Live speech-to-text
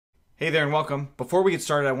Hey there and welcome. Before we get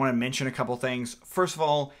started, I want to mention a couple things. First of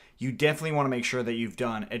all, you definitely want to make sure that you've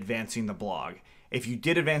done advancing the blog. If you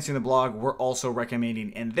did advancing the blog, we're also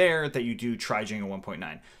recommending in there that you do try Django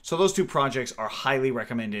 1.9. So those two projects are highly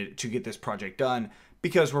recommended to get this project done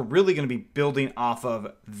because we're really going to be building off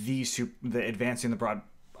of the advancing the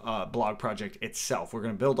blog project itself. We're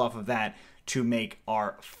going to build off of that to make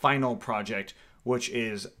our final project, which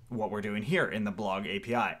is what we're doing here in the blog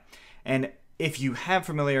API. And if you have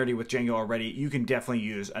familiarity with Django already, you can definitely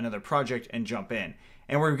use another project and jump in.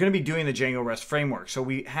 And we're going to be doing the Django Rest Framework. So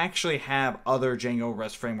we actually have other Django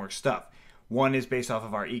Rest Framework stuff. One is based off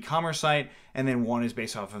of our e-commerce site, and then one is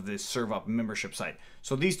based off of this Serve Up membership site.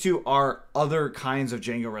 So these two are other kinds of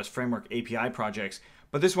Django Rest Framework API projects,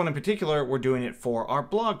 but this one in particular, we're doing it for our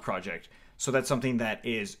blog project. So that's something that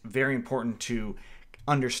is very important to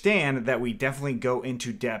understand, that we definitely go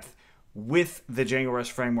into depth with the Django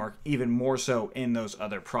Rest Framework, even more so in those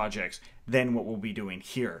other projects than what we'll be doing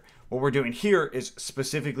here. What we're doing here is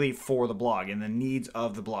specifically for the blog and the needs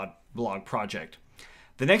of the blog project.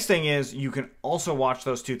 The next thing is you can also watch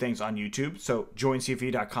those two things on YouTube. So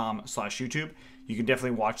joincfe.com/YouTube. You can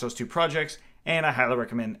definitely watch those two projects, and I highly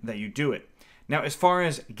recommend that you do it. Now, as far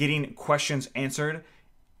as getting questions answered,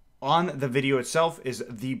 on the video itself is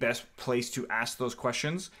the best place to ask those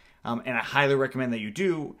questions. And I highly recommend that you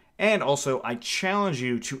do. And also, I challenge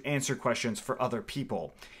you to answer questions for other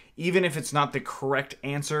people. Even if it's not the correct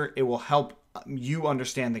answer, it will help you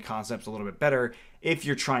understand the concepts a little bit better if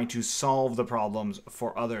you're trying to solve the problems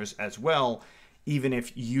for others as well, even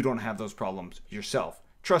if you don't have those problems yourself.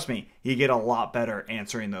 Trust me, you get a lot better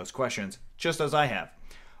answering those questions, just as I have.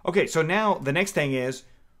 Okay, so now the next thing is,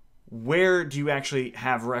 where do you actually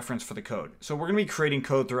have reference for the code? So we're going to be creating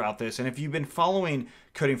code throughout this, and if you've been following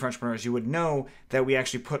Coding for Entrepreneurs, you would know that we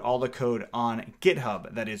actually put all the code on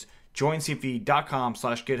GitHub. That is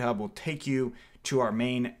joincfe.com/GitHub will take you to our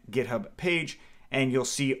main GitHub page, and you'll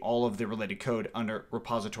see all of the related code under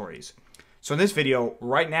repositories. So in this video,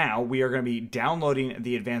 right now, we are going to be downloading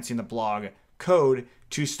the Advancing the Blog code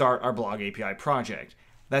to start our blog API project.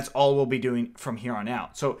 That's all we'll be doing from here on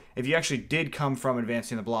out. So if you actually did come from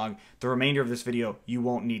Advancing the Blog, the remainder of this video you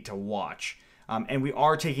won't need to watch. And we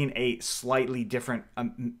are taking a slightly different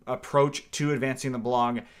approach to Advancing the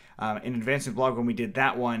Blog. In Advancing the Blog, when we did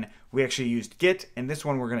that one, we actually used Git, and this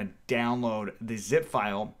one we're going to download the zip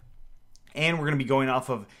file, and we're going to be going off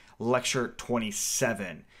of Lecture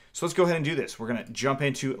 27. So let's go ahead and do this. We're going to jump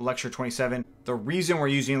into Lecture 27. The reason we're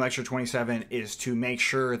using Lecture 27 is to make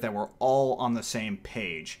sure that we're all on the same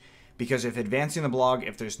page. Because if Advancing the Blog,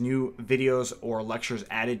 if there's new videos or lectures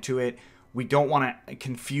added to it, we don't want to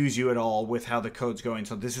confuse you at all with how the code's going.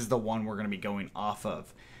 So this is the one we're going to be going off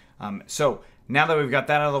of. So now that we've got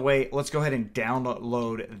that out of the way, let's go ahead and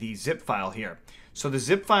download the zip file here. So the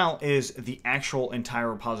zip file is the actual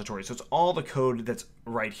entire repository. So it's all the code that's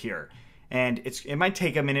right here. And it might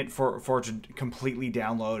take a minute for it to completely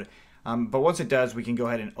download. But once it does, we can go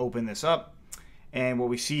ahead and open this up. And what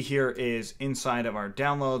we see here is inside of our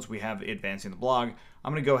downloads, we have Advancing the Blog.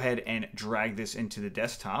 I'm going to go ahead and drag this into the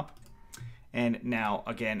desktop. And now,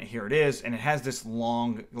 again, here it is. And it has this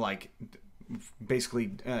long,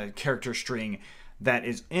 basically character string that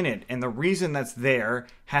is in it. And the reason that's there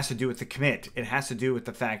has to do with the commit. It has to do with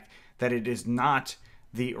the fact that it is not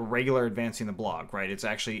the regular Advancing the Blog, right? It's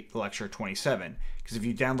actually Lecture 27. Because if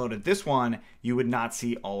you downloaded this one, you would not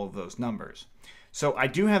see all of those numbers. So I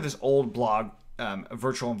do have this old blog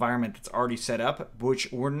virtual environment that's already set up,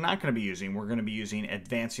 which we're not going to be using. We're going to be using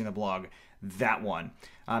Advancing the Blog, that one.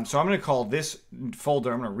 So I'm going to call this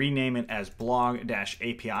folder, I'm going to rename it as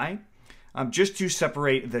blog-API, just to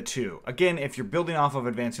separate the two. Again, if you're building off of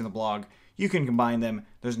Advancing the Blog, you can combine them.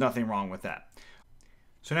 There's nothing wrong with that.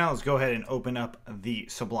 So now let's go ahead and open up the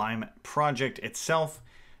Sublime project itself.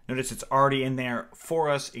 Notice it's already in there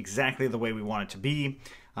for us exactly the way we want it to be.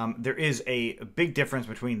 There is a big difference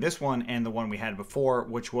between this one and the one we had before,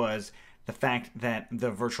 which was the fact that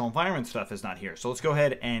the virtual environment stuff is not here. So let's go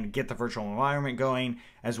ahead and get the virtual environment going,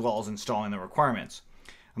 as well as installing the requirements.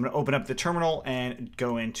 I'm going to open up the terminal and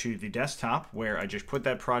go into the desktop where I just put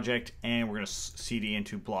that project, and we're going to cd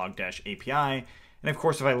into blog-API. And of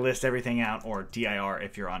course, if I list everything out, or dir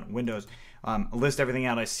if you're on Windows, list everything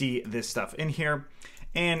out, I see this stuff in here.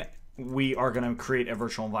 And we are going to create a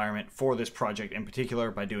virtual environment for this project in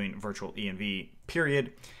particular by doing virtual env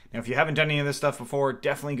period. Now, if you haven't done any of this stuff before,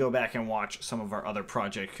 definitely go back and watch some of our other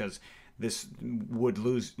projects, because this would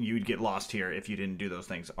you'd get lost here if you didn't do those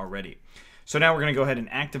things already. So now we're going to go ahead and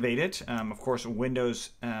activate it. Of course,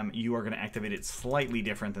 Windows, you are going to activate it slightly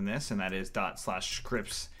different than this, and that is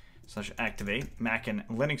 /scripts/activate. Mac and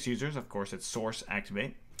Linux users, of course, it's source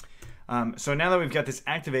activate. So now that we've got this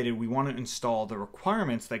activated, we want to install the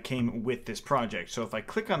requirements that came with this project. So if I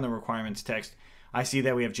click on the requirements text, I see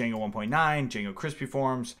that we have Django 1.9, Django Crispy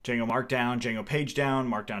Forms, Django Markdown, Django Page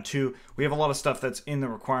Down, Markdown 2. We have a lot of stuff that's in the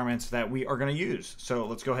requirements that we are going to use. So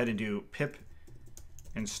let's go ahead and do pip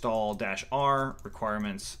install-r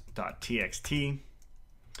requirements.txt.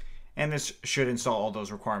 And this should install all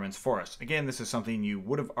those requirements for us. Again, this is something you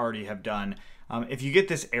would have already have done. If you get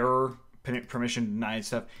this error, permission denied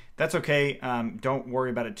stuff, that's okay. Don't worry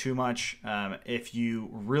about it too much. If you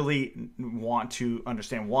really want to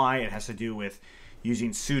understand why, it has to do with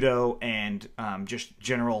using sudo and just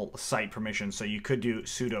general site permissions. So you could do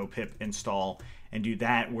sudo pip install and do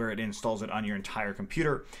that where it installs it on your entire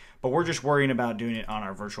computer. But we're just worrying about doing it on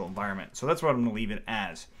our virtual environment. So that's what I'm going to leave it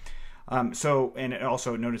as. And it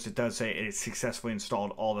also, notice it does say it successfully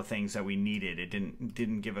installed all the things that we needed. It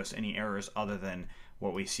didn't give us any errors other than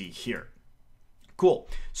what we see here. Cool.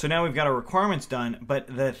 So now we've got our requirements done, but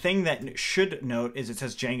the thing that should note is it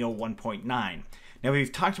says Django 1.9. Now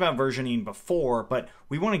we've talked about versioning before, but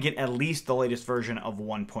we want to get at least the latest version of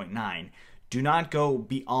 1.9. Do not go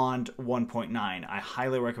beyond 1.9. I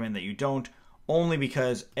highly recommend that you don't, only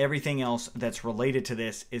because everything else that's related to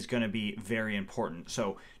this is going to be very important.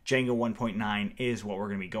 So Django 1.9 is what we're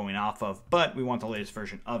going to be going off of, but we want the latest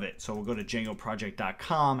version of it. So we'll go to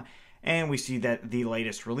djangoproject.com and we see that the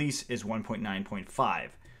latest release is 1.9.5.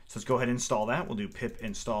 So let's go ahead and install that. We'll do pip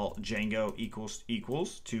install Django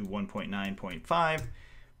equals to 1.9.5.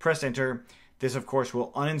 Press enter. This, of course,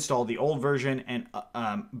 will uninstall the old version and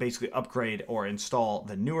basically upgrade or install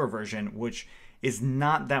the newer version, which is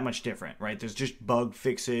not that much different, right? There's just bug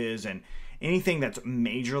fixes, and anything that's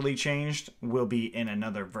majorly changed will be in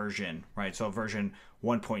another version, right? So version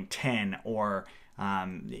 1.10 or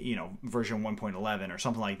version 1.11 or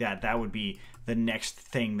something like that. That would be the next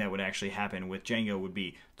thing that would actually happen with Django, would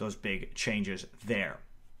be those big changes there.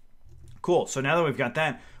 Cool. So now that we've got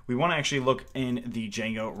that, we want to actually look in the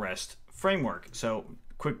Django Rest Framework. So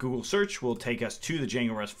quick Google search will take us to the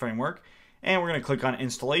Django Rest Framework, and we're going to click on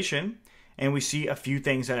installation, and we see a few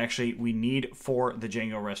things that actually we need for the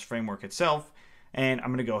Django Rest Framework itself. And I'm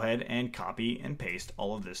going to go ahead and copy and paste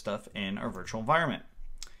all of this stuff in our virtual environment,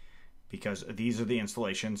 because these are the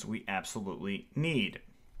installations we absolutely need.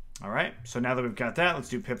 All right, so now that we've got that, let's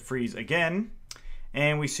do pip freeze again.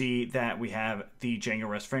 And we see that we have the Django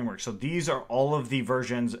Rest Framework. So these are all of the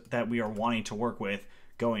versions that we are wanting to work with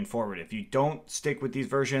going forward. If you don't stick with these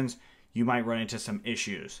versions, you might run into some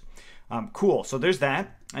issues. Cool, so there's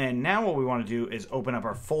that. And now what we want to do is open up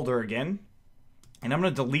our folder again. And I'm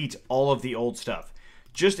going to delete all of the old stuff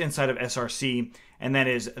just inside of SRC, and that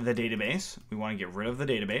is the database. We want to get rid of the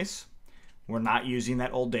database. We're not using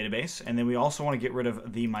that old database. And then we also want to get rid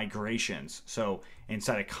of the migrations. So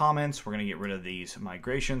inside of comments, we're going to get rid of these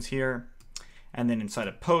migrations here. And then inside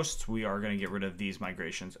of posts, we are going to get rid of these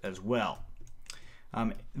migrations as well.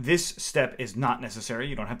 This step is not necessary.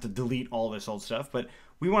 You don't have to delete all this old stuff, but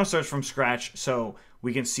we want to start from scratch so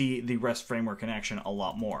we can see the REST framework in action a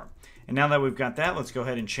lot more. And now that we've got that, let's go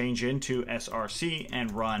ahead and change into SRC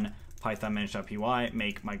and run python manage.py,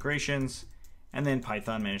 make migrations, and then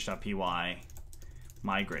python manage.py,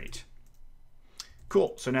 migrate.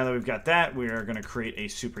 Cool. So now that we've got that, we are going to create a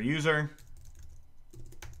super user.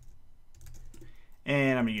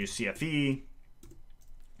 And I'm going to use CFE,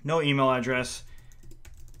 no email address,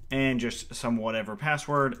 and just some whatever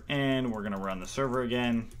password. And we're going to run the server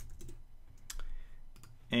again.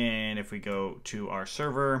 And if we go to our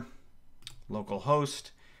server,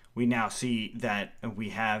 localhost, we now see that we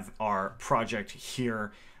have our project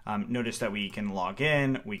here. Notice that we can log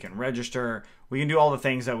in, we can register, we can do all the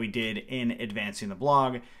things that we did in advancing the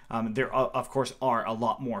blog. There, of course, are a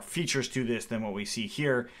lot more features to this than what we see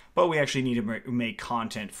here, but we actually need to make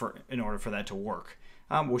content in order for that to work,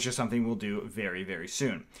 which is something we'll do very, very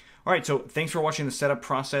soon. All right, so thanks for watching the setup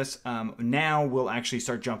process. Now we'll actually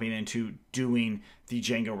start jumping into doing the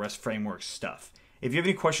Django Rest Framework stuff. If you have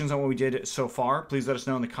any questions on what we did so far, please let us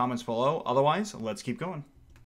know in the comments below. Otherwise, let's keep going.